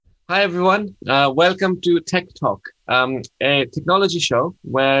Hi, everyone. Welcome to Tech Talk, a technology show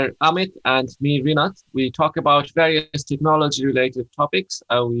where Amit and me, Rinat, we talk about various technology-related topics.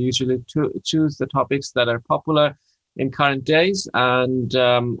 We usually choose the topics that are popular in current days and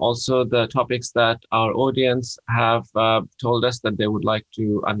also the topics that our audience have told us that they would like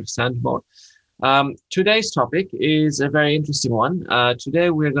to understand more. Today's topic is a very interesting one. Today,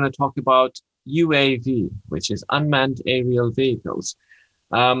 we're going to talk about UAV, which is unmanned aerial vehicles.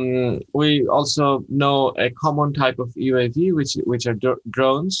 We also know a common type of UAV, which are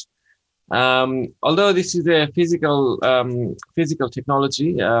drones. Although this is a physical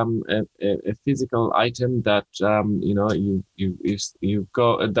technology, a physical item that you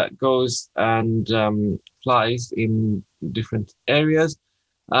go that goes and flies in different areas.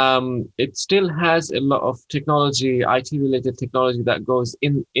 It still has a lot of technology, IT related technology that goes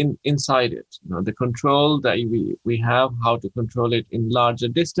inside it. The control that we have, how to control it in larger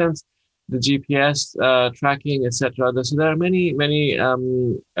distance, the GPS tracking, etc. So there are many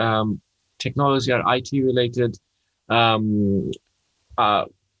technology or IT related um, uh,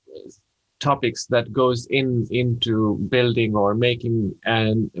 topics that goes into building or making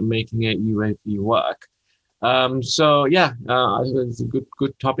a UAV work. So yeah, I think it's a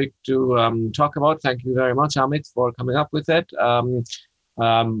good topic to talk about. Thank you very much, Amit, for coming up with it.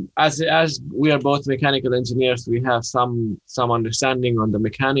 As we are both mechanical engineers, we have some understanding on the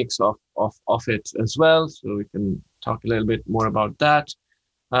mechanics of it as well. So we can talk a little bit more about that.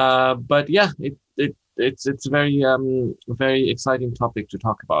 But yeah, it's a very exciting topic to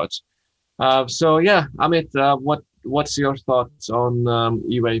talk about. So yeah, Amit, what's your thoughts on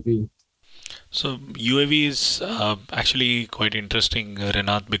UAV? So UAV is actually quite interesting,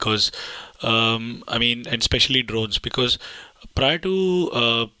 Renat, because I mean, and especially drones, because prior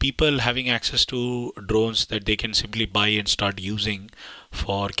to people having access to drones that they can simply buy and start using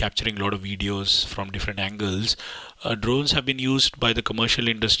for capturing a lot of videos from different angles, drones have been used by the commercial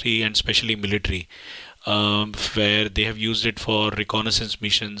industry and especially military, where they have used it for reconnaissance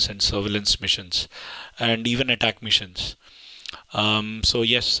missions and surveillance missions, and even attack missions. So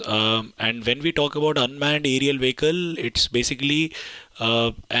yes, and when we talk about unmanned aerial vehicle, it's basically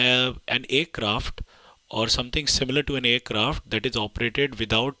an aircraft or something similar to an aircraft that is operated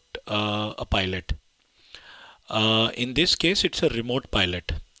without a pilot. In this case, it's a remote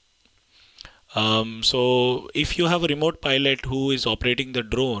pilot. So if you have a remote pilot who is operating the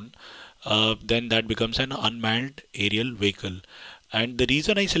drone, then that becomes an unmanned aerial vehicle. And the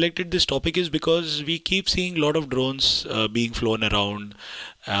reason I selected this topic is because we keep seeing a lot of drones being flown around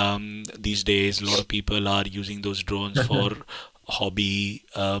these days. A lot of people are using those drones for hobby,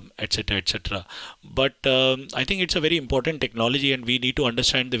 etc., etc. But I think it's a very important technology, and we need to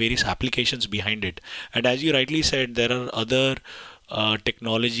understand the various applications behind it. And as you rightly said, there are other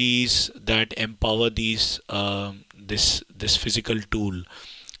technologies that empower this physical tool.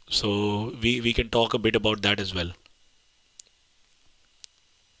 So we can talk a bit about that as well.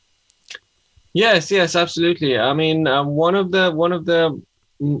 Yes, absolutely. I mean, mm,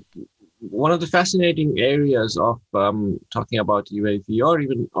 one of the fascinating areas of talking about UAV or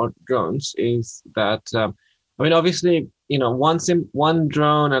even or drones is that I mean, obviously, one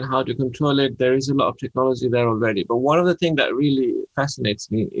drone and how to control it. There is a lot of technology there already. But one of the things that really fascinates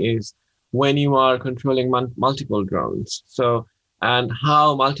me is when you are controlling multiple drones. So and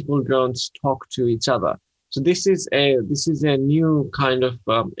how multiple drones talk to each other. So this is a new kind of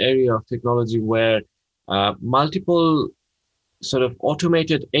area of technology where multiple sort of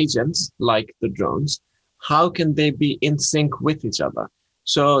automated agents like the drones, how can they be in sync with each other?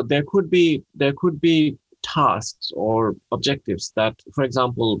 So there could be tasks or objectives that, for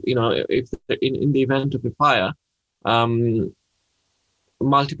example, if in the event of a fire, um,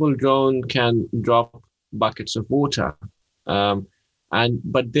 multiple drone can drop buckets of water, um, and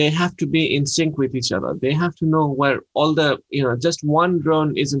but they have to be in sync with each other. They have to know where all the just one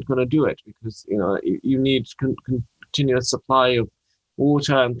drone isn't going to do it because you need continuous supply of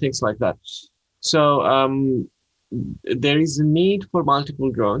water and things like that. So there is a need for multiple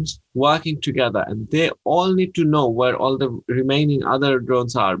drones working together, and they all need to know where all the remaining other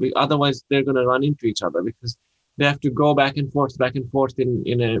drones are. Otherwise, they're going to run into each other because they have to go back and forth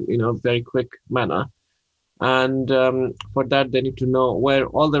in a very quick manner. And for that, they need to know where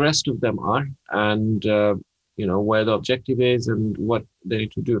all the rest of them are, and where the objective is and what they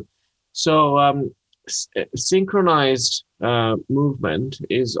need to do. So synchronized movement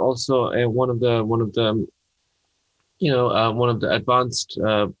is also one of the advanced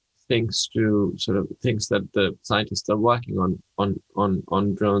things that the scientists are working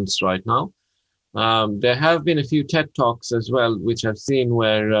on drones right now. There have been a few TED Talks as well, which I've seen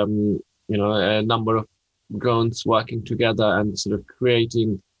where a number of drones working together and sort of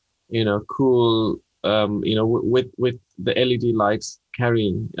creating, cool, with the LED lights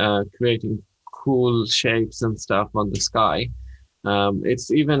creating cool shapes and stuff on the sky.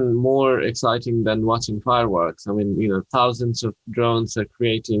 It's even more exciting than watching fireworks. I mean, thousands of drones are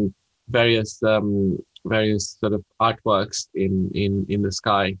creating various sort of artworks in the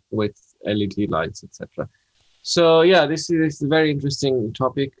sky with LED lights, etc. So yeah, this is a very interesting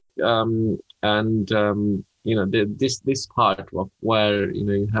topic, and this part of where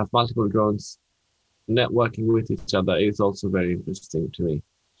you have multiple drones networking with each other is also very interesting to me.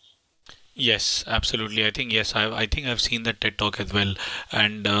 Yes, absolutely. I think yes, I think I've seen that TED Talk as well,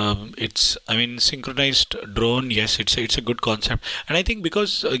 and it's I mean synchronized drone. Yes, it's a good concept, and I think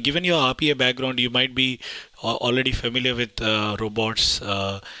because given your RPA background, you might be already familiar with robots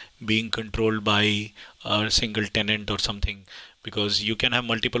being controlled by a single tenant or something. Because you can have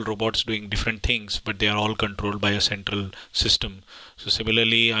multiple robots doing different things, but they are all controlled by a central system. So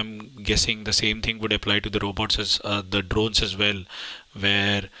similarly, I'm guessing the same thing would apply to the robots as the drones as well,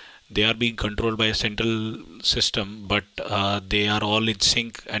 where they are being controlled by a central system, but they are all in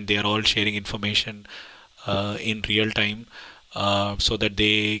sync and they are all sharing information in real time, so that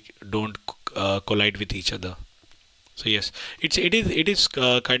they don't collide with each other. So yes, it is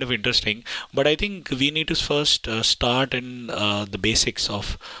kind of interesting, but I think we need to first start in the basics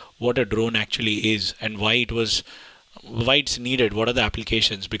of what a drone actually is and why it's needed. What are the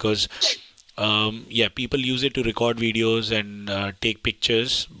applications? Because yeah, people use it to record videos and take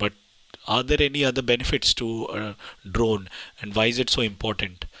pictures, but are there any other benefits to a drone, and why is it so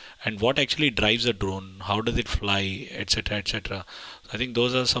important? And what actually drives a drone? How does it fly, etc., etc. I think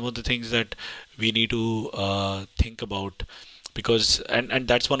those are some of the things that we need to think about, because and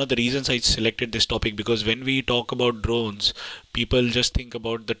that's one of the reasons I selected this topic, because when we talk about drones, people just think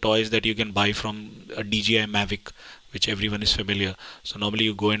about the toys that you can buy from a DJI Mavic, which everyone is familiar. So normally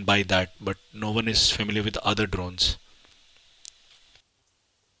you go and buy that, but no one is familiar with other drones.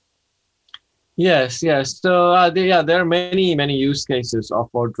 Yes, yes. So there are many use cases of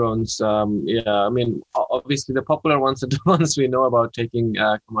our drones. Yeah, I mean, obviously the popular ones are the ones we know about, taking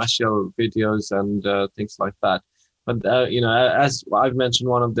commercial videos and things like that. But as I've mentioned,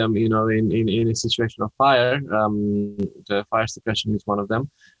 one of them, in a situation of fire, the fire suppression is one of them.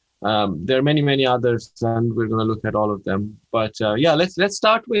 There are many others, and we're going to look at all of them. But yeah, let's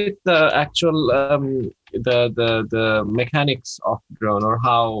start with the actual the mechanics of drone, or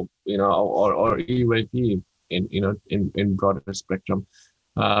how or UAV in broader spectrum,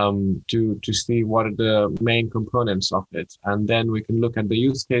 to see what are the main components of it, and then we can look at the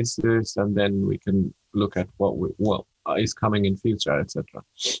use cases, and then we can look at what is coming in future, etc.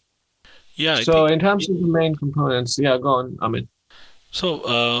 Yeah, I So think in terms of the main components, yeah, go on, Amit. so.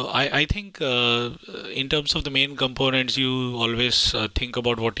 I think in terms of the main components, you always think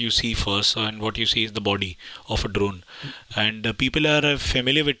about what you see first, and what you see is the body of a drone. And people are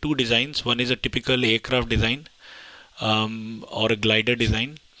familiar with two designs. One is a typical aircraft design, or a glider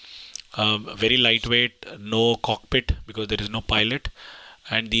design, very lightweight, no cockpit because there is no pilot,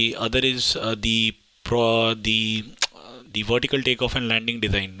 and the other is the vertical takeoff and landing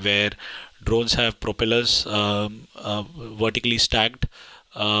design, where drones have propellers vertically stacked,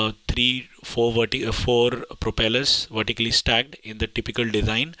 four propellers vertically stacked in the typical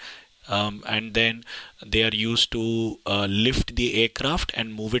design, and then they are used to lift the aircraft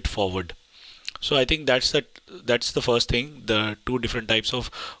and move it forward. So I think that's the first thing. The two different types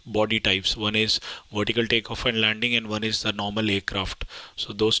of body types. One is vertical takeoff and landing, and one is the normal aircraft.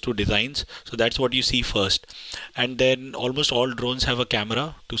 So those two designs. So that's what you see first, and then almost all drones have a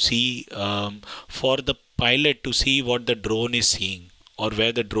camera to see, for the pilot to see what the drone is seeing, or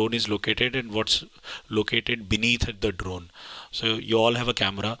where the drone is located and what's located beneath the drone. So you all have a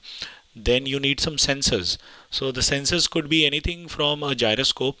camera. Then you need some sensors. So the sensors could be anything from a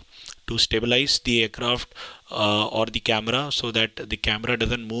gyroscope to stabilize the aircraft, or the camera, so that the camera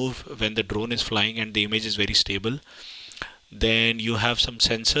doesn't move when the drone is flying and the image is very stable. Then you have some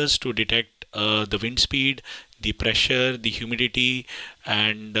sensors to detect the wind speed, the pressure, the humidity,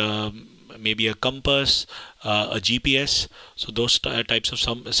 and maybe a compass, a GPS. So those types of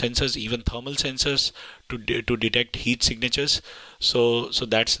some sensors, even thermal sensors to detect heat signatures. So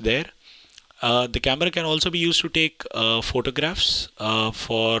that's there. The camera can also be used to take photographs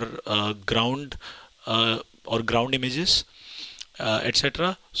for ground, or ground images,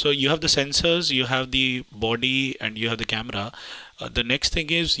 etc. So you have the sensors, you have the body, and you have the camera. The next thing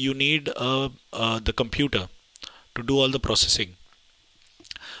is you need the computer to do all the processing.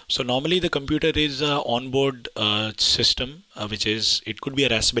 So normally the computer is a onboard system, which is, it could be a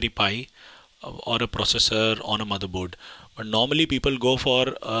Raspberry Pi or a processor on a motherboard. But normally people go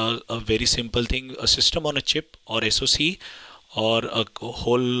for a very simple thing, a system on a chip or SoC, or a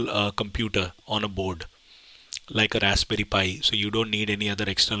whole computer on a board like a Raspberry Pi. So you don't need any other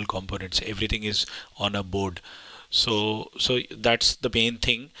external components. Everything is on a board. So that's the main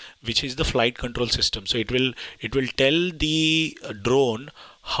thing, which is the flight control system. So it will tell the drone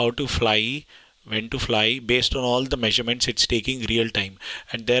how to fly, when to fly, based on all the measurements it's taking real time.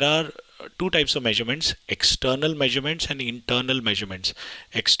 And there are two types of measurements: external measurements and internal measurements.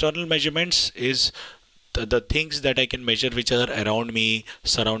 External measurements is the things that I can measure which are around me,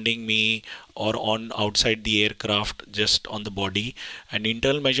 surrounding me, or on outside the aircraft, just on the body. And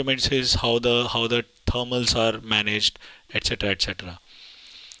internal measurements is how the thermals are managed, etc., etc.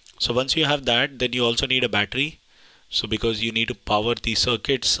 So once you have that, then you also need a battery. So because you need to power the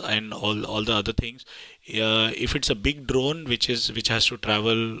circuits and all the other things. If it's a big drone which has to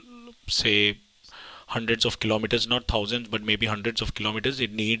travel, say, hundreds of kilometers, not thousands, but maybe hundreds of kilometers,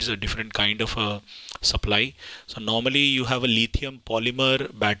 it needs a different kind of a supply. So normally you have a lithium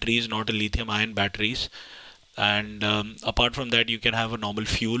polymer batteries, not a lithium ion batteries. And apart from that, you can have a normal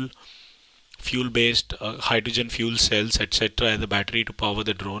fuel based hydrogen fuel cells, etc., as the battery to power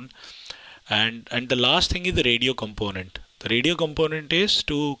the drone. And the last thing is the radio component. The radio component is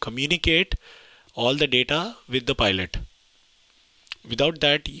to communicate all the data with the pilot. Without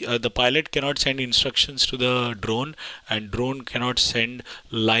that, the pilot cannot send instructions to the drone, and drone cannot send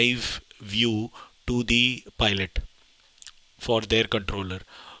live view to the pilot for their controller.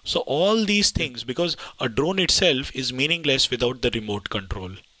 So all these things, because a drone itself is meaningless without the remote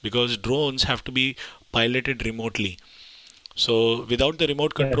control, because drones have to be piloted remotely. So without the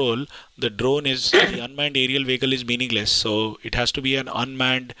remote Yeah. control, the unmanned aerial vehicle is meaningless. So it has to be an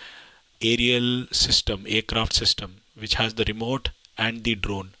unmanned aerial system, aircraft system, which has the remote and the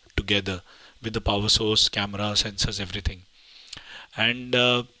drone together with the power source, camera, sensors, everything. And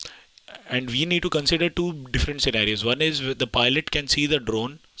and we need to consider two different scenarios. One is the pilot can see the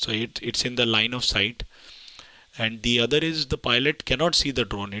drone, so it's in the line of sight. And the other is the pilot cannot see the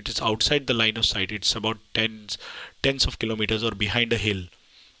drone. It is outside the line of sight. It's about tens of kilometers or behind a hill,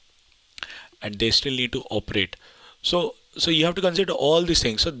 and they still need to operate. So you have to consider all these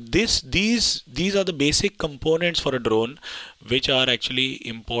things. So these are the basic components for a drone, which are actually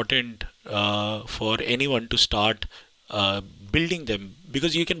important for anyone to start building them,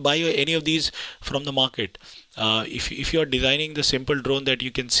 because you can buy any of these from the market. If you are designing the simple drone that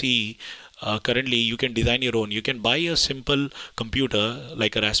you can see currently, you can design your own. You can buy a simple computer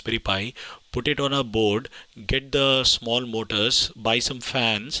like a Raspberry Pi, put it on a board, get the small motors, buy some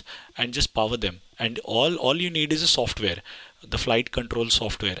fans, and just power them. And all you need is a software, the flight control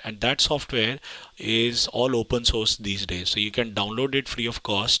software, and that software is all open source these days. So you can download it free of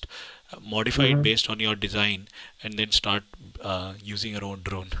cost, modify it Mhm. based on your design, and then start using your own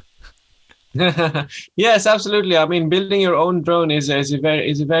drone. Yes, absolutely. I mean, building your own drone is a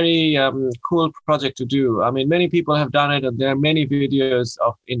very cool project to do. I mean, many people have done it, and there are many videos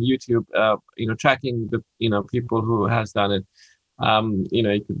of in YouTube, tracking the people who has done it.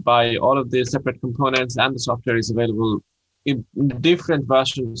 You could buy all of the separate components, and the software is available. In different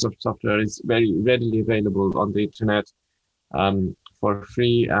versions of software is very readily available on the internet for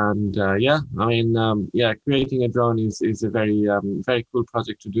free. And yeah, creating a drone is a very cool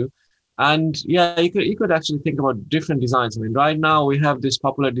project to do. And yeah, you could actually think about different designs. I mean, right now we have this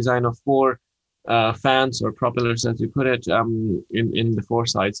popular design of four fans or propellers, as you put it, in the four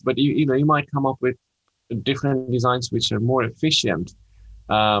sides. But you might come up with different designs which are more efficient,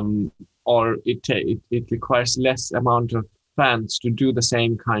 or it requires less amount of fans to do the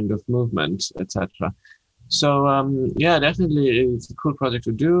same kind of movement, etc. So yeah, definitely it's a cool project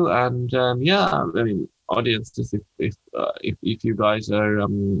to do. And yeah, I mean, audiences, if you guys are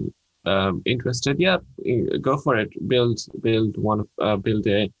interested, yeah, go for it. Build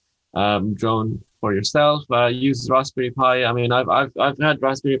a drone for yourself. Use Raspberry Pi. I mean, I've had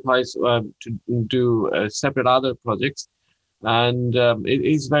Raspberry Pis to do separate other projects, and it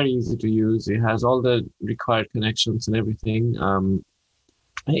is very easy to use. It has all the required connections and everything.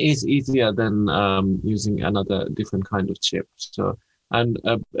 It is easier than using another different kind of chip. So, and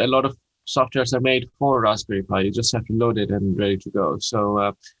a lot of softwares are made for Raspberry Pi. You just have to load it and ready to go.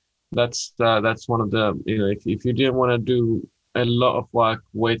 So that's one of the, if you didn't want to do a lot of work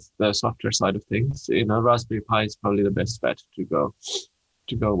with the software side of things, Raspberry Pi is probably the best bet to go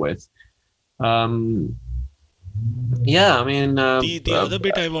with. Um, Yeah, I mean, The other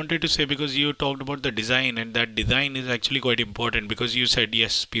bit I wanted to say, because you talked about the design, and that design is actually quite important, because you said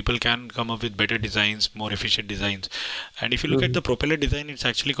yes, people can come up with better designs, more efficient designs. And if you look at mhm, the propeller design, it's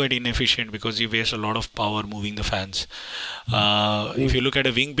actually quite inefficient because you waste a lot of power moving the fans. If mm, you look at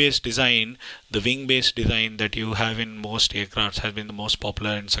a wing-based design, the wing-based design that you have in most aircrafts has been the most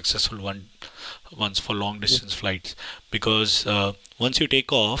popular and successful ones for long mm, distance flights, because once you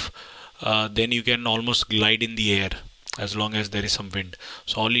take off, then you can almost glide in the air as long as there is some wind.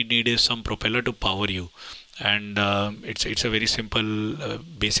 So all you need is some propeller to power you, and it's a very simple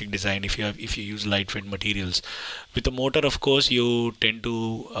basic design. If you use lightweight materials, with the motor, of course, you tend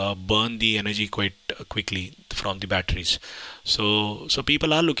to burn the energy quite quickly from the batteries. So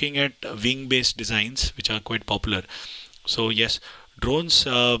people are looking at wing based designs, which are quite popular. So yes, drones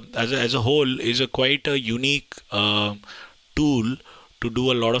as a whole is a quite a unique tool to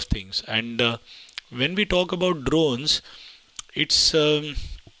do a lot of things. And when we talk about drones, it's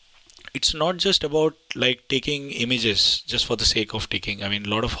it's not just about like taking images just for the sake of taking. I mean, a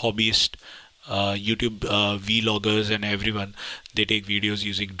lot of hobbyists, YouTube vloggers, and everyone, they take videos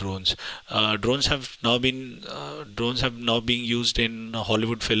using drones. Drones have now been used in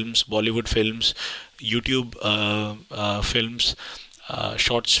Hollywood films, Bollywood films, YouTube films,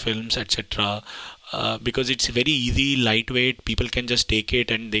 shorts films, etc. Because it's very easy, lightweight. People can just take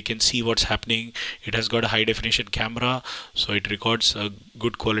it and they can see what's happening. It has got a high definition camera, so it records a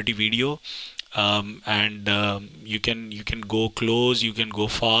good quality video. And you can go close, you can go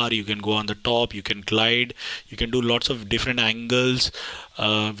far, you can go on the top, you can glide, you can do lots of different angles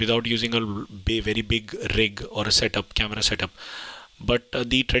without using a very big rig or a camera setup. But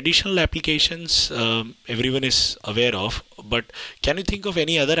the traditional applications everyone is aware of. But can you think of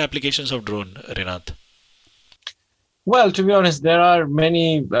any other applications of drone, Renath? well, to be honest, there are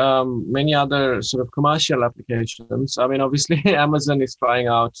many other sort of commercial applications. I mean, obviously, Amazon is trying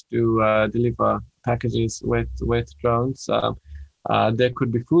out to deliver packages with drones. There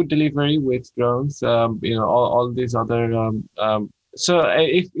could be food delivery with drones. All these other. So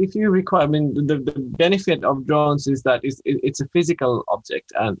if you require, I mean, the benefit of drones is that it's a physical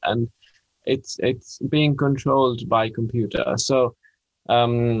object, and it's being controlled by computer. So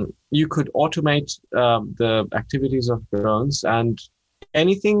you could automate the activities of drones, and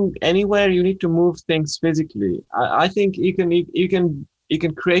anything anywhere you need to move things physically. I think you can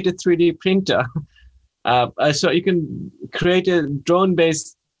create a 3D printer. So you can create a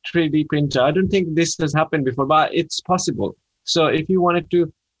drone-based 3D printer. I don't think this has happened before, but it's possible. So if you wanted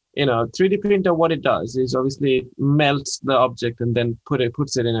to, 3D printer, what it does is obviously it melts the object and then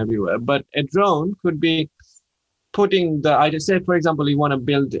puts it in everywhere. But a drone could be putting the I just say, for example, you want to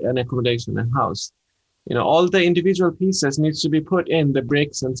build an accommodation, a house. All the individual pieces needs to be put in the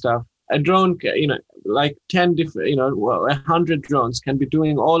bricks and stuff. A drone, like 10 different, 100 drones can be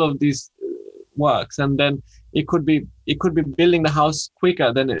doing all of these works, and then it could be building the house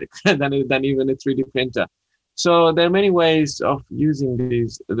quicker than than even a 3D printer. So there are many ways of using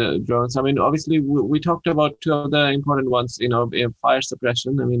the drones. I mean, obviously we talked about two of the important ones. Fire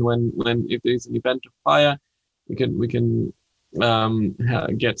suppression. I mean, when if there's an event of fire, we can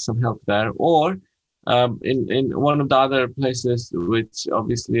get some help there. Or in one of the other places, which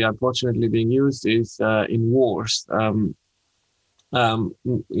obviously unfortunately being used, is in wars.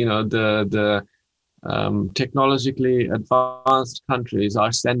 The technologically advanced countries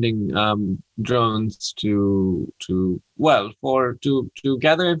are sending drones to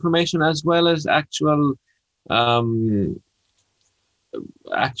gather information as well as um,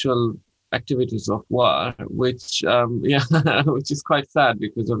 actual activities of war, which yeah, which is quite sad,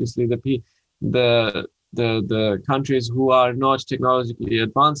 because obviously the countries who are not technologically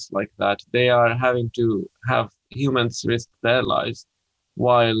advanced like that, they are having to have humans risk their lives,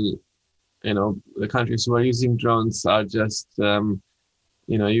 while the countries who are using drones are just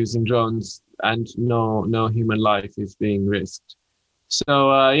using drones, and no human life is being risked.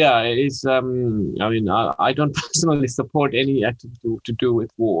 So yeah, it's I mean, I don't personally support any activity to do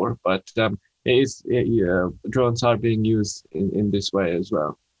with war, but yeah, drones are being used in this way as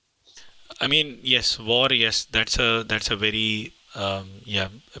well. I mean, yes, war, yes, that's a very yeah.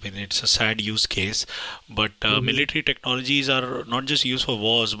 I mean, it's a sad use case, but Hmm. military technologies are not just used for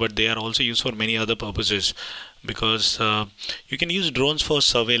wars, but they are also used for many other purposes. Because you can use drones for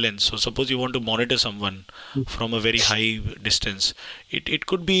surveillance. So suppose you want to monitor someone from a very high distance. It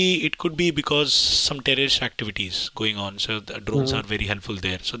could be because some terrorist activities going on. So the drones are Hmm. very helpful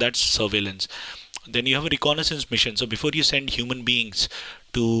there. So that's surveillance. Then you have a reconnaissance mission. So before you send human beings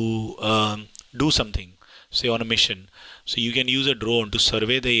to do something, say on a mission, So you can use a drone to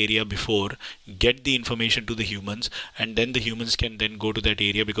survey the area before, get the information to the humans, and then the humans can then go to that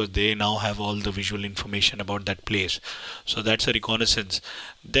area because they now have all the visual information about that place. So that's a reconnaissance.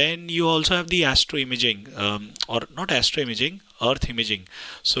 Then you also have the astro imaging, or not astro imaging, earth imaging.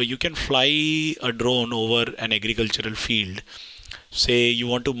 So you can fly a drone over an agricultural field. Say you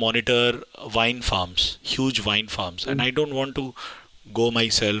want to monitor wine farms, huge wine farms, and I don't want to go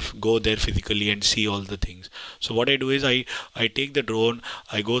there physically and see all the things. So what I do is I take the drone,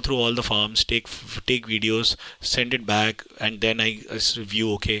 I go through all the farms, take videos, send it back, and then I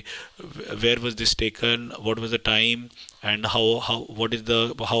view, okay, where was this taken, what was the time, and how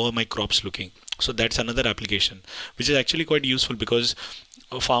are my crops looking. So that's another application which is actually quite useful, because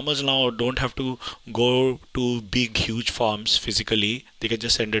farmers now don't have to go to big huge farms physically. They can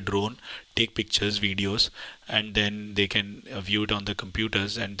just send a drone, take pictures, videos, and then they can view it on the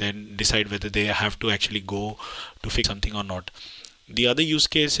computers and then decide whether they have to actually go to fix something or not. The other use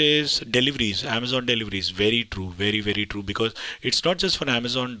case is deliveries, Amazon deliveries. Very true, very, very true. Because it's not just for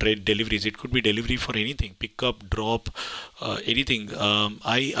Amazon deliveries, it could be delivery for anything, pick up, drop, anything.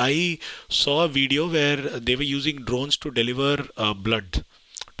 I saw a video where they were using drones to deliver blood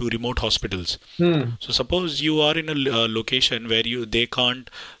to remote hospitals. So suppose you are in a location where they can't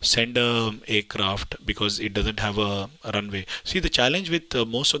send a aircraft because it doesn't have a runway. See, the challenge with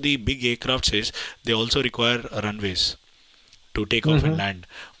most of the big aircrafts is they also require runways to take off and land.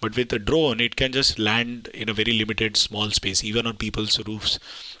 But with a drone, it can just land in a very limited small space, even on people's roofs.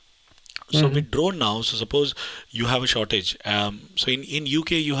 So with drone now, so suppose you have a shortage. So in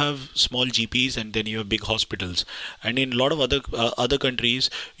UK you have small GPs and then you have big hospitals, and in a lot of other countries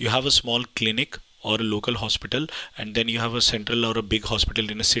you have a small clinic or a local hospital, and then you have a central or a big hospital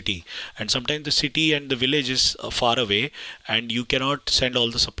in a city. And sometimes the city and the village is far away, and you cannot send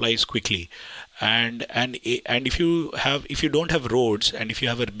all the supplies quickly. And if you don't have roads, and if you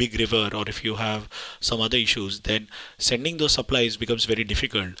have a big river, or if you have some other issues, then sending those supplies becomes very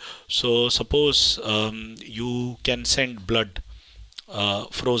difficult. So suppose you can send blood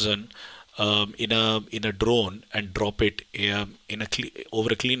frozen in a drone and drop it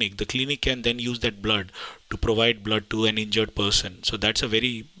over a clinic. The clinic can then use that blood to provide blood to an injured person. So that's a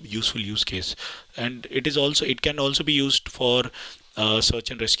very useful use case, and it can also be used for search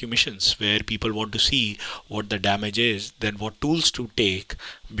and rescue missions, where people want to see what the damage is, then what tools to take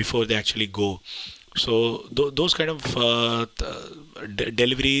before they actually go. So those kind of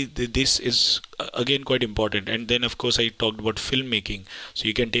delivery, this is again quite important. And then of course I talked about filmmaking. So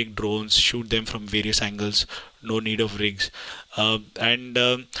you can take drones, shoot them from various angles, no need of rigs.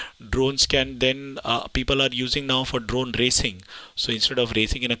 And drones can then, people are using now for drone racing. So instead of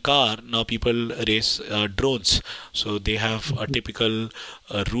racing in a car, now people race drones. So they have a typical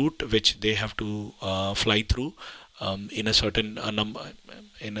route which they have to fly through in a certain number,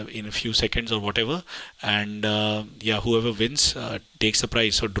 in a few seconds or whatever, and whoever wins takes the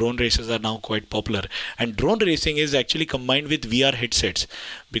prize. So drone races are now quite popular, and drone racing is actually combined with VR headsets,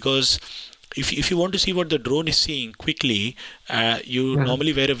 because if you want to see what the drone is seeing quickly, you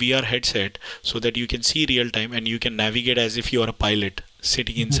normally wear a VR headset so that you can see real time and you can navigate as if you are a pilot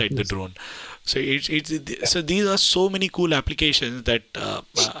sitting inside the drone. So so these are so many cool applications that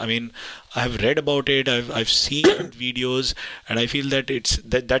I mean, I have read about it, I've seen videos, and I feel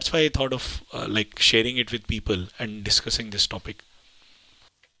that that's why I thought of like sharing it with people and discussing this topic.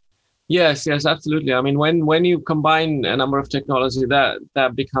 Yes, absolutely. I mean, when you combine a number of technology,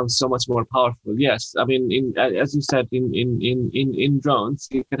 that becomes so much more powerful. Yes, I mean, as you said, in drones,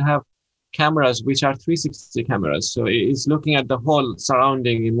 you can have cameras which are 360 cameras, so it's looking at the whole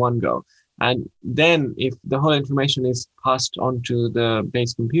surrounding in one go. And then if the whole information is passed on to the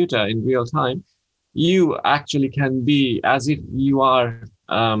base computer in real time, you actually can be as if you are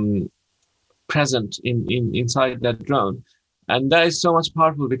present inside that drone. And that is so much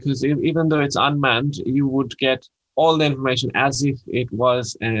powerful, because even though it's unmanned, you would get all the information as if it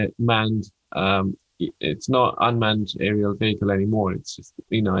was a manned, it's not unmanned aerial vehicle anymore. It's just,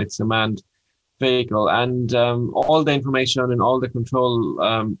 it's a manned vehicle, and all the information and all the control,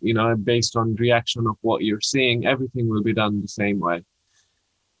 based on reaction of what you're seeing, everything will be done the same way.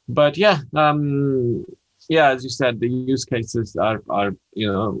 But as you said, the use cases are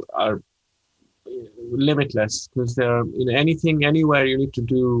limitless, because there, anything, anywhere you need to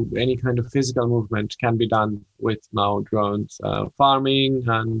do any kind of physical movement can be done with now drones, farming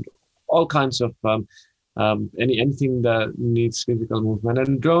and all kinds of anything that needs physical movement.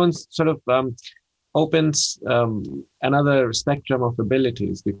 And drones sort of opens another spectrum of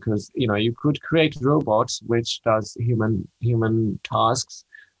abilities, because you could create robots which does human tasks,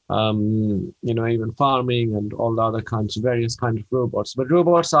 even farming and all the other kinds of various kinds of robots. But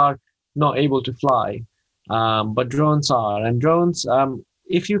robots are not able to fly, but drones are. And drones,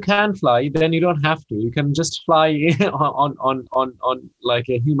 if you can fly, then you don't have to. You can just fly on like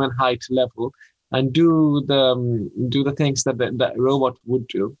a human height level and do the things that robot would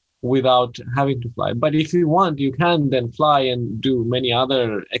do without having to fly. But if you want, you can then fly and do many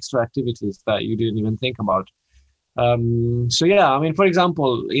other extra activities that you didn't even think about. So yeah, I mean, for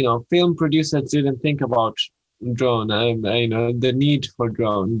example, film producers didn't think about drone, the need for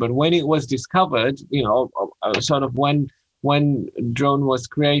drone, but when it was discovered, sort of when drone was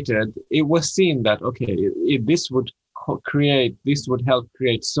created, it was seen that okay, this would help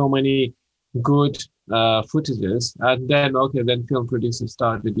create so many good footages, and then film producers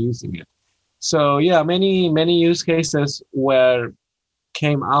started using it. So yeah, many use cases were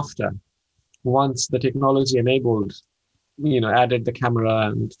came after once the technology enabled, added the camera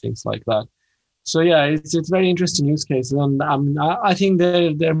and things like that. So yeah, it's very interesting use cases, and I think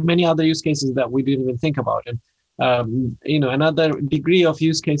there are many other use cases that we didn't even think about, and another degree of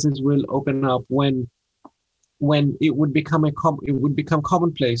use cases will open up when it would become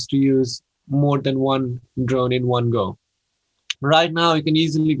commonplace to use more than one drone in one go. Right now, you can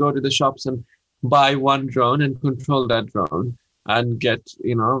easily go to the shops and buy one drone and control that drone and get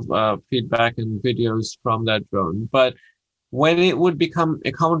feedback and videos from that drone. But when it would become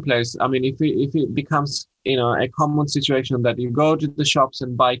a commonplace, I mean, if it becomes a common situation that you go to the shops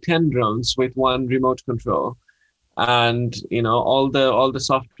and buy 10 drones with one remote control, and all the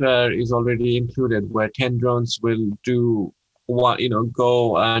software is already included, where 10 drones will do one,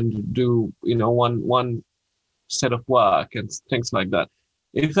 go and do one set of work and things like that.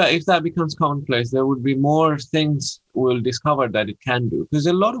 If that becomes commonplace, there would be more things we'll discover that it can do, because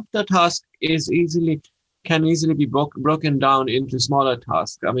a lot of the task can easily be broken down into smaller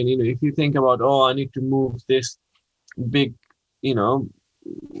tasks. I mean, if you think about, I need to move this big,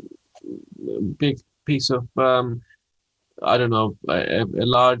 big piece of I don't know, a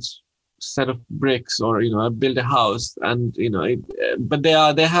large set of bricks, or build a house, and but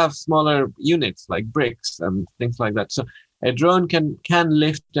they have smaller units like bricks and things like that. So a drone can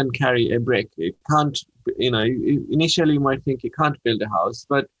lift and carry a brick. It can't, initially you might think it can't build a house,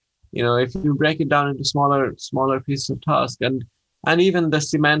 but if you break it down into smaller pieces of task, and even the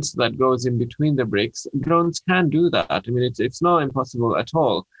cement that goes in between the bricks, drones can do that. I mean, it's not impossible at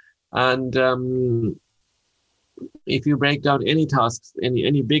all. And if you break down any tasks,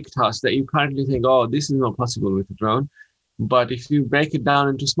 any big task that you currently think, this is not possible with a drone, but if you break it down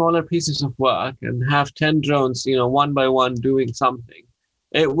into smaller pieces of work and have 10 drones, one by one doing something,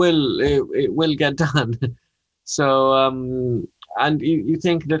 it will get done. So, and you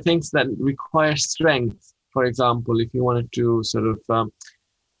think the things that require strength, for example, if you wanted to sort of,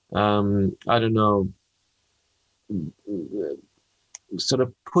 I don't know, sort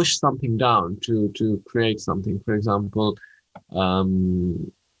of push something down to create something, for example,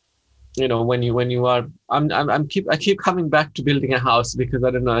 when you are, I keep coming back to building a house, because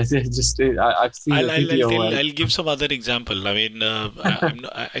I don't know, I've seen a video. I'll give some other example. I mean,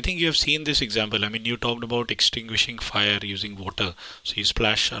 I think you have seen this example. I mean, you talked about extinguishing fire using water. So you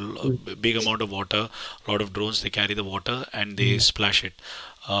splash a big amount of water. A lot of drones, they carry the water and they splash it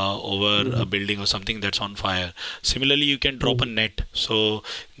over a building or something that's on fire. Similarly, you can drop a net. So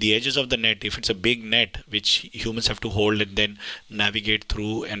the edges of the net, if it's a big net which humans have to hold and then navigate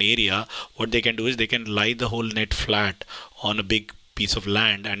through an area, what they can do is they can lie the whole net flat on a big piece of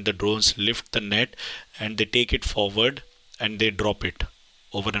land, and the drones lift the net and they take it forward and they drop it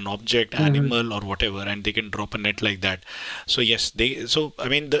over an object, animal, or whatever, and they can drop a net like that. So yes, I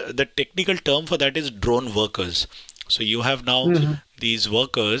mean, the technical term for that is drone workers. So you have now these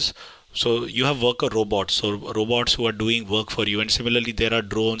workers. So you have worker robots, so robots who are doing work for you, and similarly there are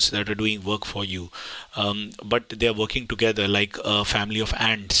drones that are doing work for you, but they are working together like a family of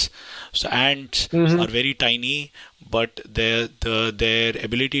ants. So ants are very tiny, but their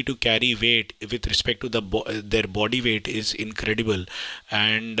ability to carry weight with respect to their body weight is incredible,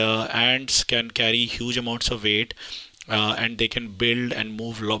 and ants can carry huge amounts of weight, and they can build and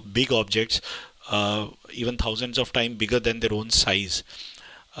move big objects, even thousands of times bigger than their own size.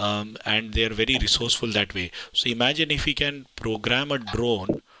 And they are very resourceful that way. So imagine if we can program a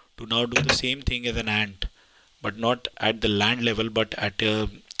drone to now do the same thing as an ant, but not at the land level, but at a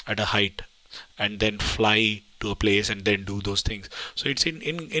height, and then fly to a place and then do those things. So it's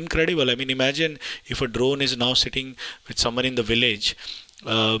incredible. I mean, imagine if a drone is now sitting with someone in the village,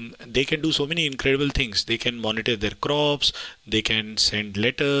 they can do so many incredible things. They can monitor their crops, they can send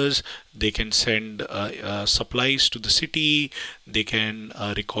letters, they can send supplies to the city, they can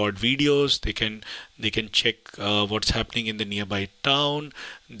record videos, they can check what's happening in the nearby town.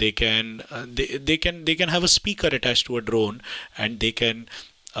 They can have a speaker attached to a drone, and they can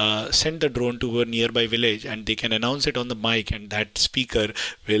send the drone to a nearby village, and they can announce it on the mic, and that speaker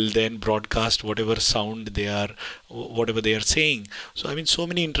will then broadcast whatever they are saying. So I mean, so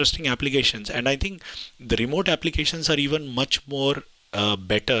many interesting applications, and I think the remote applications are even much more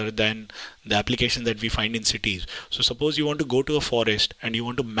better than the applications that we find in cities. So suppose you want to go to a forest and you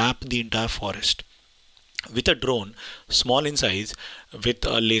want to map the entire forest with a drone, small in size, with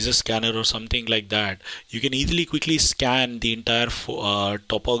a laser scanner or something like that. You can easily quickly scan the entire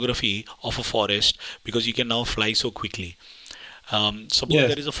topography of a forest, because you can now fly so quickly. Suppose Yes.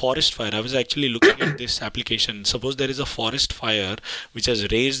 there is a forest fire. I was actually looking at this application. Suppose there is a forest fire which has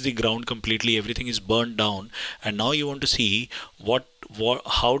razed the ground completely, everything is burned down, and now you want to see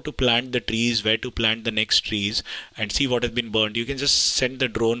how to plant the trees, where to plant the next trees, and see what has been burned. You can just send the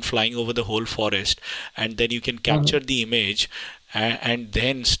drone flying over the whole forest, and then you can capture Mhm. the image, and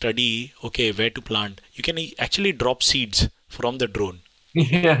then study, okay, where to plant. You can actually drop seeds from the drone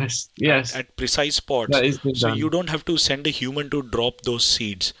Yes. at, Yes. at precise spots. That is being So you done. don't have to send a human to drop those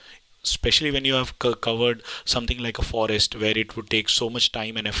seeds, especially when you have covered something like a forest where it would take so much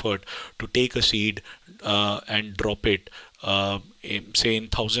time and effort to take a seed and drop it, say in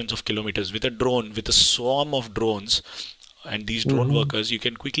thousands of kilometers. With a drone, with a swarm of drones, and these drone Hmm. workers, you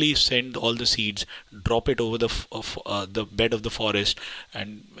can quickly send all the seeds, drop it over the bed of the forest,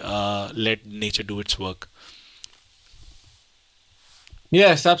 and let nature do its work.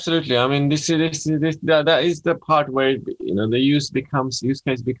 Yes, absolutely. I mean, that is the part where the use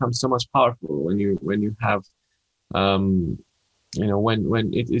case becomes so much powerful when you have um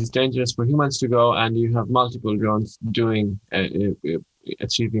when it is dangerous for humans to go and you have multiple drones doing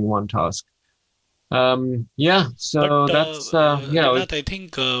achieving one task. Yeah. But So that's Rinath, I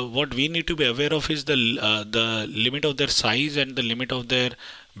think what we need to be aware of is the limit of their size and the limit of their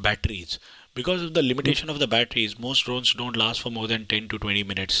batteries. Because of the limitation of the batteries, most drones don't last for more than 10 to 20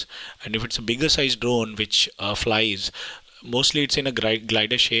 minutes. And if it's a bigger size drone which flies, mostly it's in a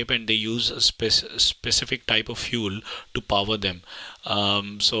glider shape, and they use a specific type of fuel to power them.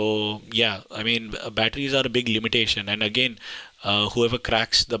 So yeah, I mean, batteries are a big limitation. And again, whoever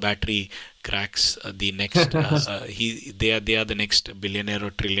cracks the battery cracks the next they are the next billionaire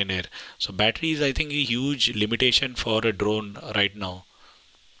or trillionaire. So battery is, I think, a huge limitation for a drone right now.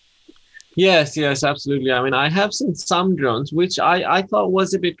 Yes, yes, absolutely. I mean, I have seen some drones which I thought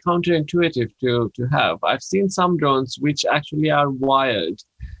was a bit counterintuitive to have. I've seen some drones which actually are wired.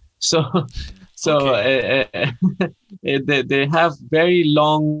 So so Okay. they have very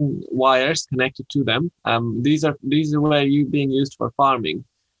long wires connected to them. These are where you being used for farming,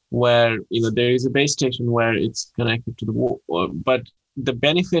 where there is a base station where it's connected to the wall. But the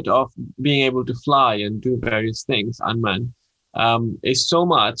benefit of being able to fly and do various things unmanned is so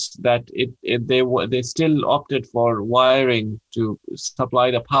much that they still opted for wiring to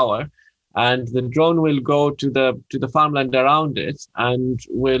supply the power, and the drone will go to the farmland around it and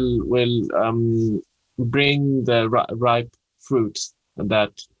will bring the ripe fruits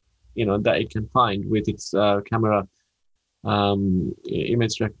that it can find with its camera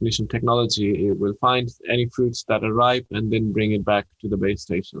image recognition technology. It will find any fruits that are ripe and then bring it back to the base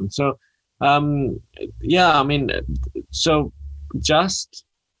station. So yeah, I mean, so just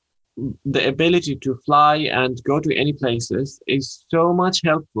the ability to fly and go to any places is so much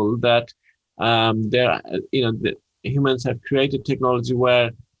helpful that the humans have created technology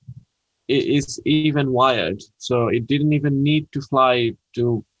where it is even wired, so it didn't even need to fly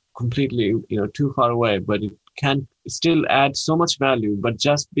to completely too far away, but it can still add so much value, but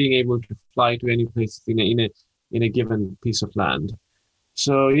just being able to fly to any place in a given piece of land.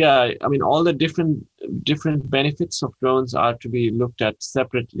 So yeah, I mean, all the different benefits of drones are to be looked at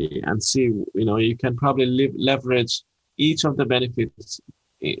separately and see. You can probably leverage each of the benefits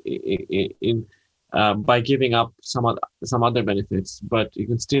in by giving up some other benefits, but you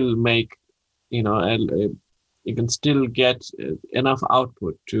can still make you can still get enough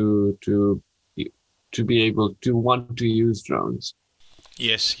output to be able to want to use drones.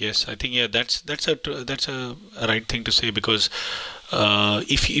 Yes, yes. I think, yeah, that's a right thing to say, because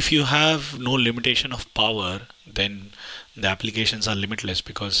if you have no limitation of power, then the applications are limitless.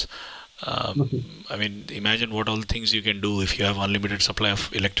 Because I mean, imagine what all things you can do if you have unlimited supply of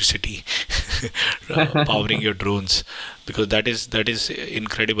electricity. powering your drones, because that is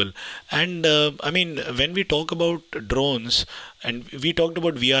incredible. And I mean, when we talk about drones, and we talked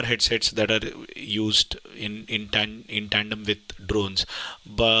about VR headsets that are used in tandem with drones,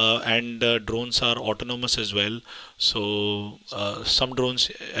 but and drones are autonomous as well. So some drones,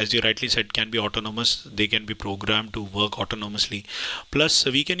 as you rightly said, can be autonomous. They can be programmed to work autonomously. Plus,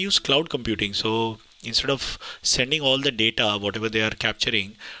 we can use cloud computing. So instead of sending all the data, whatever they are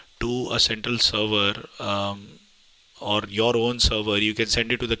capturing, to a central server, or your own server, you can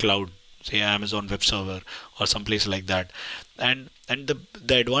send it to the cloud, say Amazon Web Server or someplace like that. And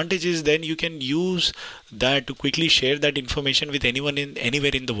the advantage is then you can use that to quickly share that information with anyone in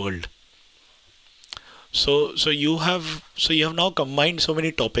anywhere in the world. So you have now combined so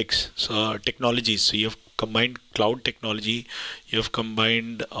many topics, so technologies. So you have combined cloud technology, you have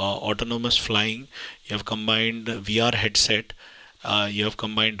combined autonomous flying, you have combined VR headset, you have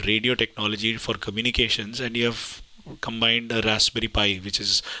combined radio technology for communications, and you have combined a Raspberry Pi, which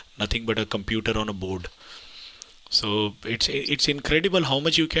is nothing but a computer on a board. So it's incredible how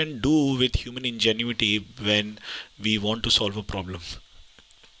much you can do with human ingenuity when we want to solve a problem.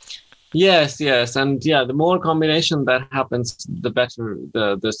 Yes, yes, and yeah, the more combination that happens, the better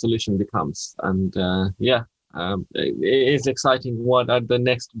the solution becomes. And yeah, it is exciting. What are the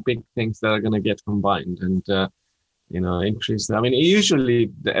next big things that are going to get combined and increase? I mean,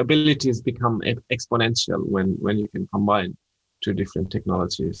 usually the abilities become exponential when you can combine two different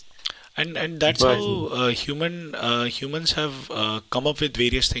technologies. And that's But how humans have come up with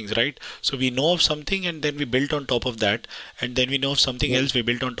various things, right? So we know of something, and then we built on top of that, and then we know of something else, we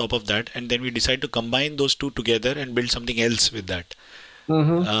built on top of that, and then we decide to combine those two together and build something else with that.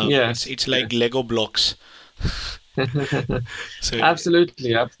 It's yes, it's like yes. Lego blocks. So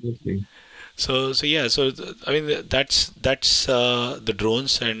Absolutely, absolutely. so yeah. I mean, that's the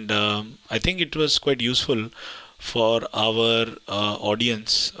drones, and I think it was quite useful for our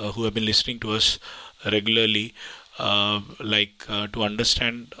audience who have been listening to us regularly, to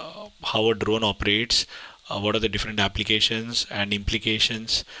understand how a drone operates, what are the different applications and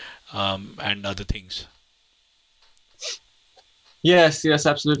implications, and other things. Yes, yes,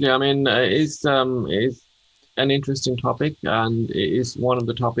 absolutely. I mean, it's an interesting topic, and it is one of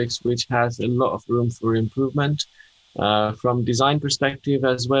the topics which has a lot of room for improvement from design perspective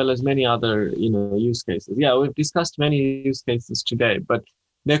as well as many other use cases. Yeah, we've discussed many use cases today, but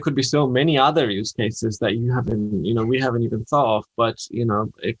there could be so many other use cases that we haven't even thought of. But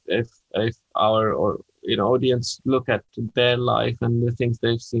if our or audience look at their life and the things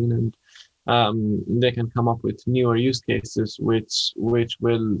they've seen, and they can come up with newer use cases which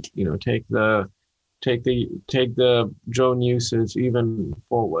will take the drone usage even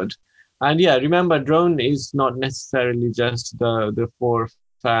forward. And yeah, remember, drone is not necessarily just the four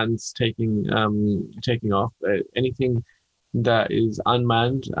fans taking off. Anything that is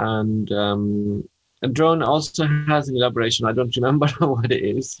unmanned, and a drone also has an elaboration. I don't remember what it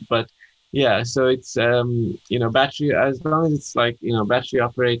is, but yeah. So it's battery, as long as it's like battery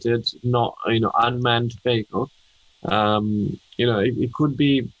operated, not unmanned vehicle. It could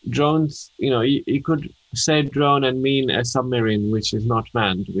be drones. It could say drone and mean a submarine which is not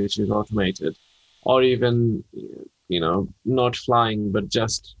manned, which is automated, or even not flying but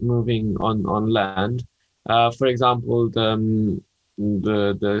just moving on land. For example, the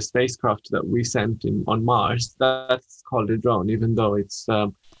spacecraft that we sent in on Mars, that's called a drone, even though it's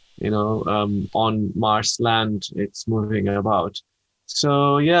on Mars land, it's moving about.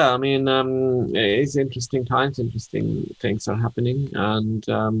 So yeah, I mean, it's interesting times, interesting things are happening, and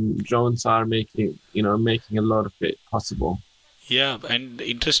drones are making a lot of it possible. Yeah, and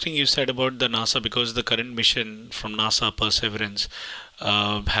interesting you said about the NASA, because the current mission from NASA, Perseverance,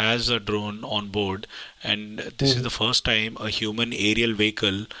 has a drone on board, and this is Mhm. the first time a human aerial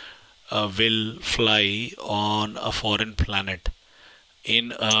vehicle will fly on a foreign planet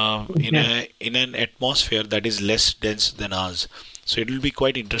in Yeah. in an atmosphere that is less dense than ours. So it will be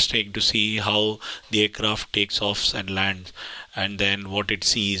quite interesting to see how the aircraft takes off and lands, and then what it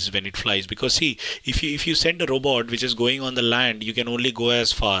sees when it flies. Because see, if you send a robot which is going on the land, you can only go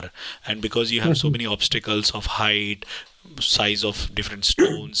as far, and because you have so many obstacles of height, size of different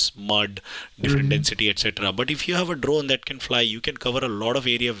stones, mud, different Mhm. density, etc. But if you have a drone that can fly, you can cover a lot of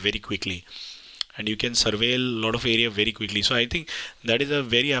area very quickly, and you can survey a lot of area very quickly. So I think that is a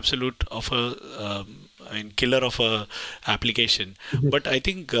very absolute of a I mean, killer of a application. But I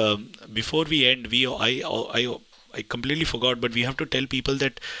think before we end, I completely forgot, but we have to tell people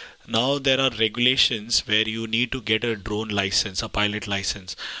that now there are regulations where you need to get a drone license, a pilot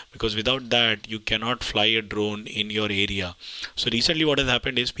license, because without that you cannot fly a drone in your area. So recently what has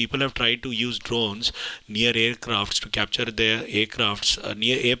happened is people have tried to use drones near aircrafts to capture their aircrafts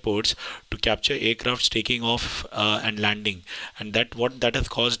near airports, to capture aircrafts taking off and landing. And that what that has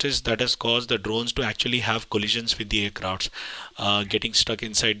caused is that has caused the drones to actually have collisions with the aircrafts, getting stuck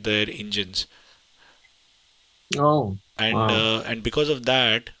inside their engines. Oh, wow. And because of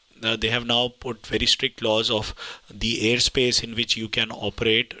that, they have now put very strict laws of the airspace in which you can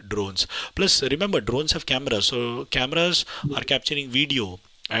operate drones. Plus, remember, drones have cameras, so cameras are capturing video,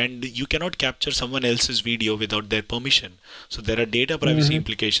 and you cannot capture someone else's video without their permission. So there are data privacy Hmm.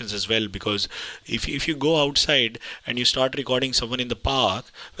 implications as well, because if you go outside and you start recording someone in the park,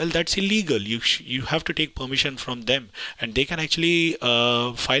 well, that's illegal. You have to take permission from them, and they can actually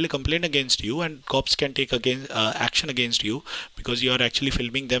file a complaint against you, and cops can take action against you because you are actually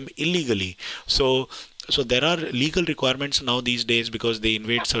filming them illegally. So there are legal requirements now these days because they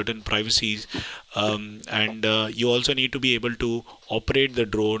invade certain privacies, and you also need to be able to operate the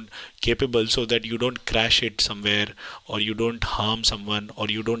drone capable so that you don't crash it somewhere, or you don't harm someone, or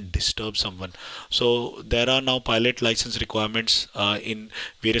you don't disturb someone. So there are now pilot license requirements in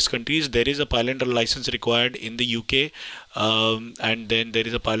various countries. There is a pilot license required in the UK, and then there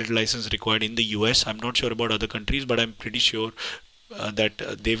is a pilot license required in the US. I'm not sure about other countries, but I'm pretty sure that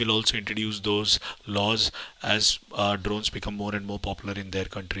they will also introduce those laws as drones become more and more popular in their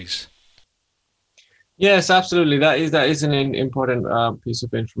countries. Yes, absolutely. That is an important piece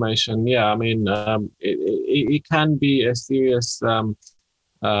of information. Yeah, I mean, it can be a serious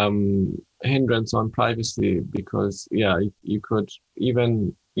hindrance on privacy because yeah, you could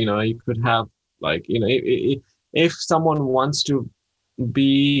even you could have like if someone wants to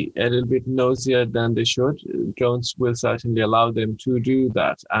be a little bit nosier than they should, drones will certainly allow them to do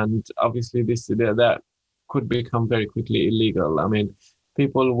that, and obviously that could become very quickly illegal. I mean,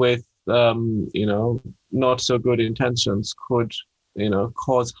 people with not so good intentions could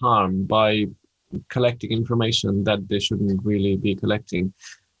cause harm by collecting information that they shouldn't really be collecting.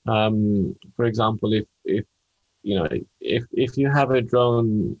 For example, if you know if you have a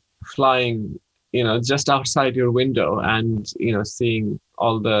drone flying just outside your window and seeing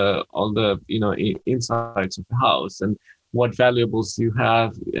all the insides of the house and what valuables you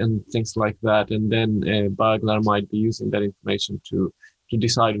have and things like that, and then a burglar might be using that information to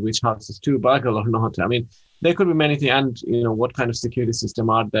decide which house is to burgle or not. I mean, there could be many things, and what kind of security system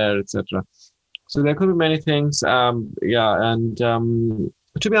are there, etc. So there could be many things. Yeah, and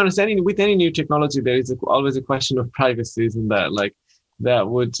to be honest, with any new technology, there is always a question of privacy, isn't there? Like that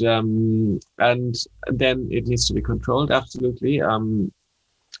would, and then it needs to be controlled. Absolutely.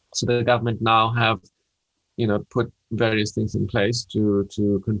 So the government now have, put various things in place to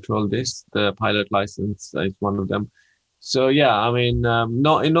control this. The pilot license is one of them. So yeah, I mean,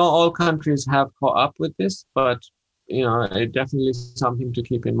 not all countries have caught up with this, but it definitely is something to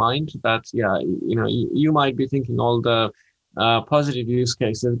keep in mind. That yeah, you might be thinking all the positive use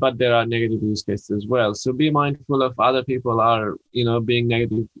cases, but there are negative use cases as well. So be mindful of other people are being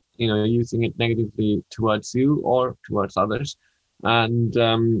negative, using it negatively towards you or towards others, and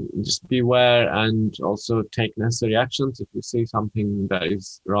just beware and also take necessary actions if you see something that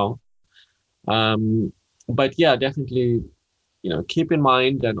is wrong. Um, but yeah, definitely, keep in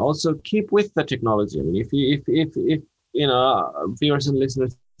mind and also keep with the technology. I mean, if viewers and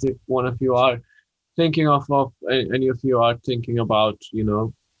listeners, if one of you are thinking of any of you are thinking about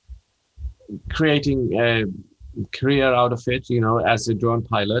creating a career out of it, as a drone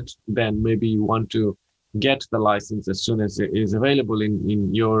pilot, then maybe you want to get the license as soon as it is available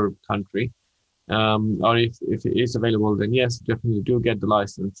in your country. Or if it is available, then yes, definitely do get the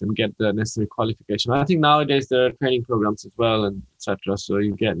license and get the necessary qualification. I think nowadays there are training programs as well, and etc. So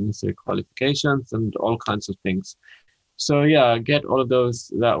you get necessary qualifications and all kinds of things. So yeah, get all of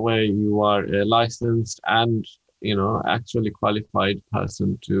those. That way you are a licensed and actually qualified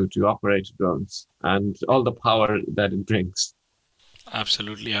person to operate drones and all the power that it brings.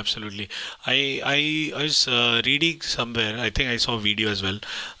 Absolutely, absolutely. I was reading somewhere. I think I saw a video as well.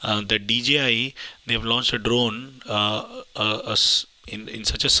 That DJI, they have launched a drone in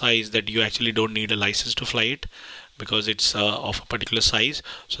such a size that you actually don't need a license to fly it, because it's of a particular size.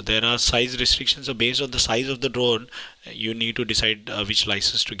 So there are size restrictions. So based on the size of the drone, you need to decide which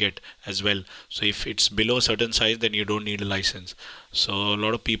license to get as well. So if it's below a certain size, then you don't need a license. So a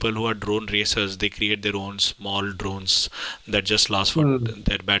lot of people who are drone racers, they create their own small drones that just last for Mm.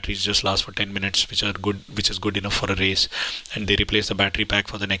 their batteries just last for 10 minutes, which is good enough for a race, and they replace the battery pack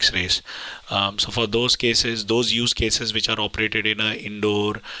for the next race. So for those cases, those use cases which are operated in a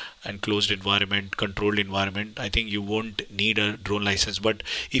indoor and closed environment, controlled environment, I think you won't need a drone license. But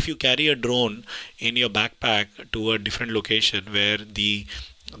if you carry a drone in your backpack to a different location where the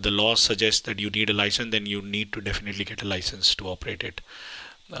law suggests that you need a license, then you need to definitely get a license to operate it.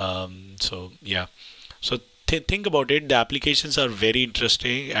 So yeah, so think about it. The applications are very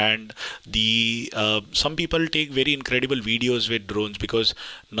interesting, and the some people take very incredible videos with drones, because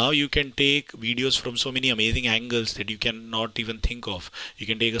now you can take videos from so many amazing angles that you cannot even think of. You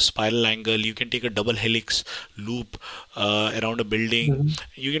can take a spiral angle, you can take a double helix loop around a building. Mhm.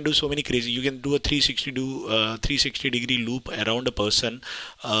 You can do so many crazy. You can do a 360 degree loop around a person,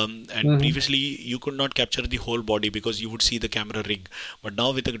 and Mhm. previously you could not capture the whole body because you would see the camera rig. But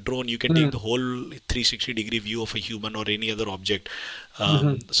now with a drone, you can take Mhm. the whole 360-degree view of a human or any other object.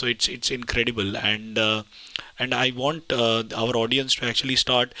 Mhm. So it's incredible, and I want our audience to actually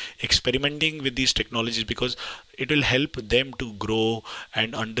start experimenting with these technologies, because it will help them to grow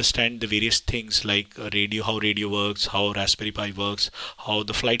and understand the various things like radio, how radio works, how Raspberry Pi works, how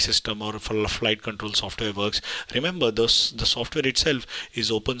the flight system or flight control software works. Remember, the software itself is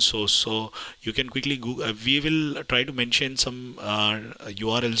open source, so you can quickly Google. We will try to mention some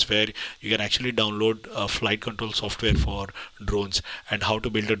URLs where you can actually download flight control software for drones and how to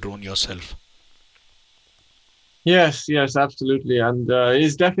build a drone yourself. Yes, yes, absolutely, and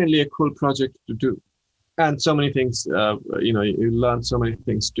it's definitely a cool project to do. And so many things, you learn so many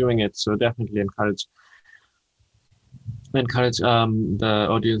things doing it. So definitely encourage the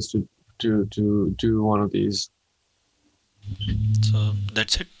audience to do one of these. So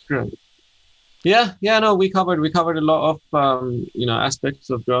that's it. Great. Yeah, yeah, no, we covered a lot of aspects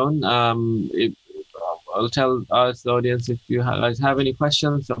of drone. I'll tell us the audience, if you guys have any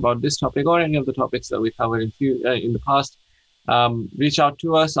questions about this topic or any of the topics that we covered in the past. Reach out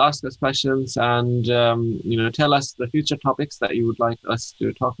to us, ask us questions, and tell us the future topics that you would like us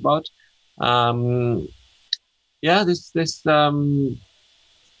to talk about. Um, yeah, this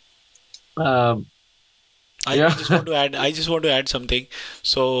uh, I yeah. just want to add. I just want to add something.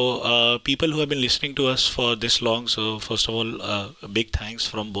 So, people who have been listening to us for this long. So, first of all, a big thanks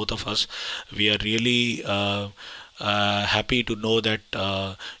from both of us. We are really happy to know that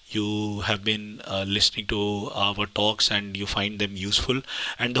you have been listening to our talks and you find them useful.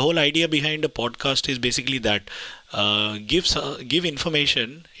 And the whole idea behind the podcast is basically that give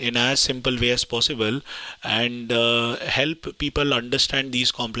information in as simple way as possible, and help people understand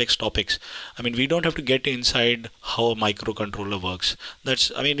these complex topics. I mean, we don't have to get inside how a microcontroller works.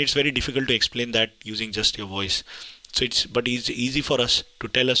 I mean, it's very difficult to explain that using just your voice. So it's easy for us to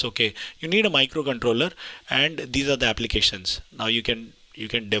tell us, okay, you need a microcontroller, and these are the applications. Now you can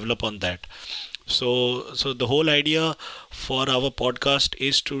develop on that. So the whole idea for our podcast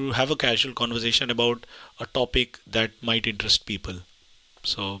is to have a casual conversation about a topic that might interest people.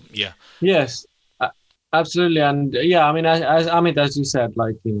 So yeah. Yes, absolutely, and yeah, I mean, as Amit, as you said,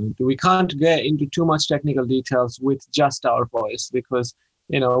 like we can't get into too much technical details with just our voice, because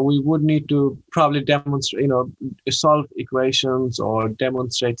we would need to probably demonstrate, solve equations or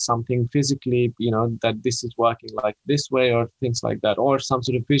demonstrate something physically, that this is working like this way or things like that, or some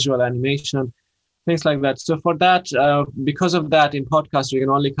sort of visual animation, things like that. So for that, because of that, in podcast we can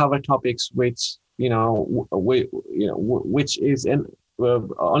only cover topics which which is in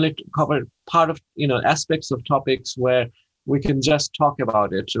only cover part of aspects of topics where we can just talk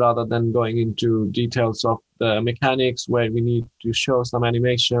about it, rather than going into details of the mechanics where we need to show some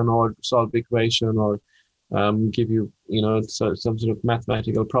animation or solve equation or give you some sort of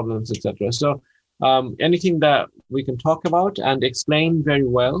mathematical problems, etc. So anything that we can talk about and explain very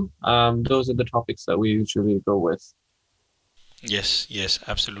well, those are the topics that we usually go with. Yes, yes,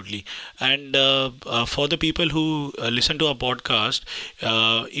 absolutely. And for the people who listen to our podcast,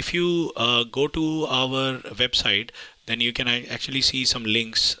 if you go to our website, then you can actually see some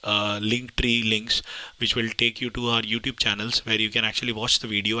links, link tree links, which will take you to our YouTube channels where you can actually watch the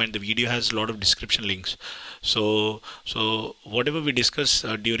video, and the video has a lot of description links. So whatever we discuss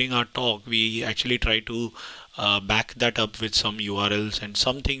during our talk, we actually try to back that up with some URLs and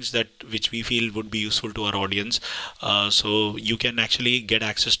some things that which we feel would be useful to our audience. So you can actually get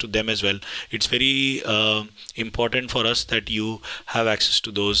access to them as well. It's very important for us that you have access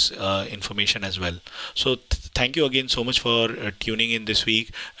to those information as well. So thank you again so much for tuning in this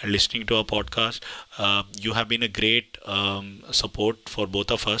week and listening to our podcast. You have been a great support for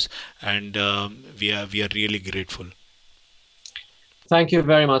both of us, and we are really grateful. Thank you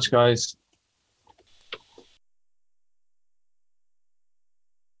very much, guys.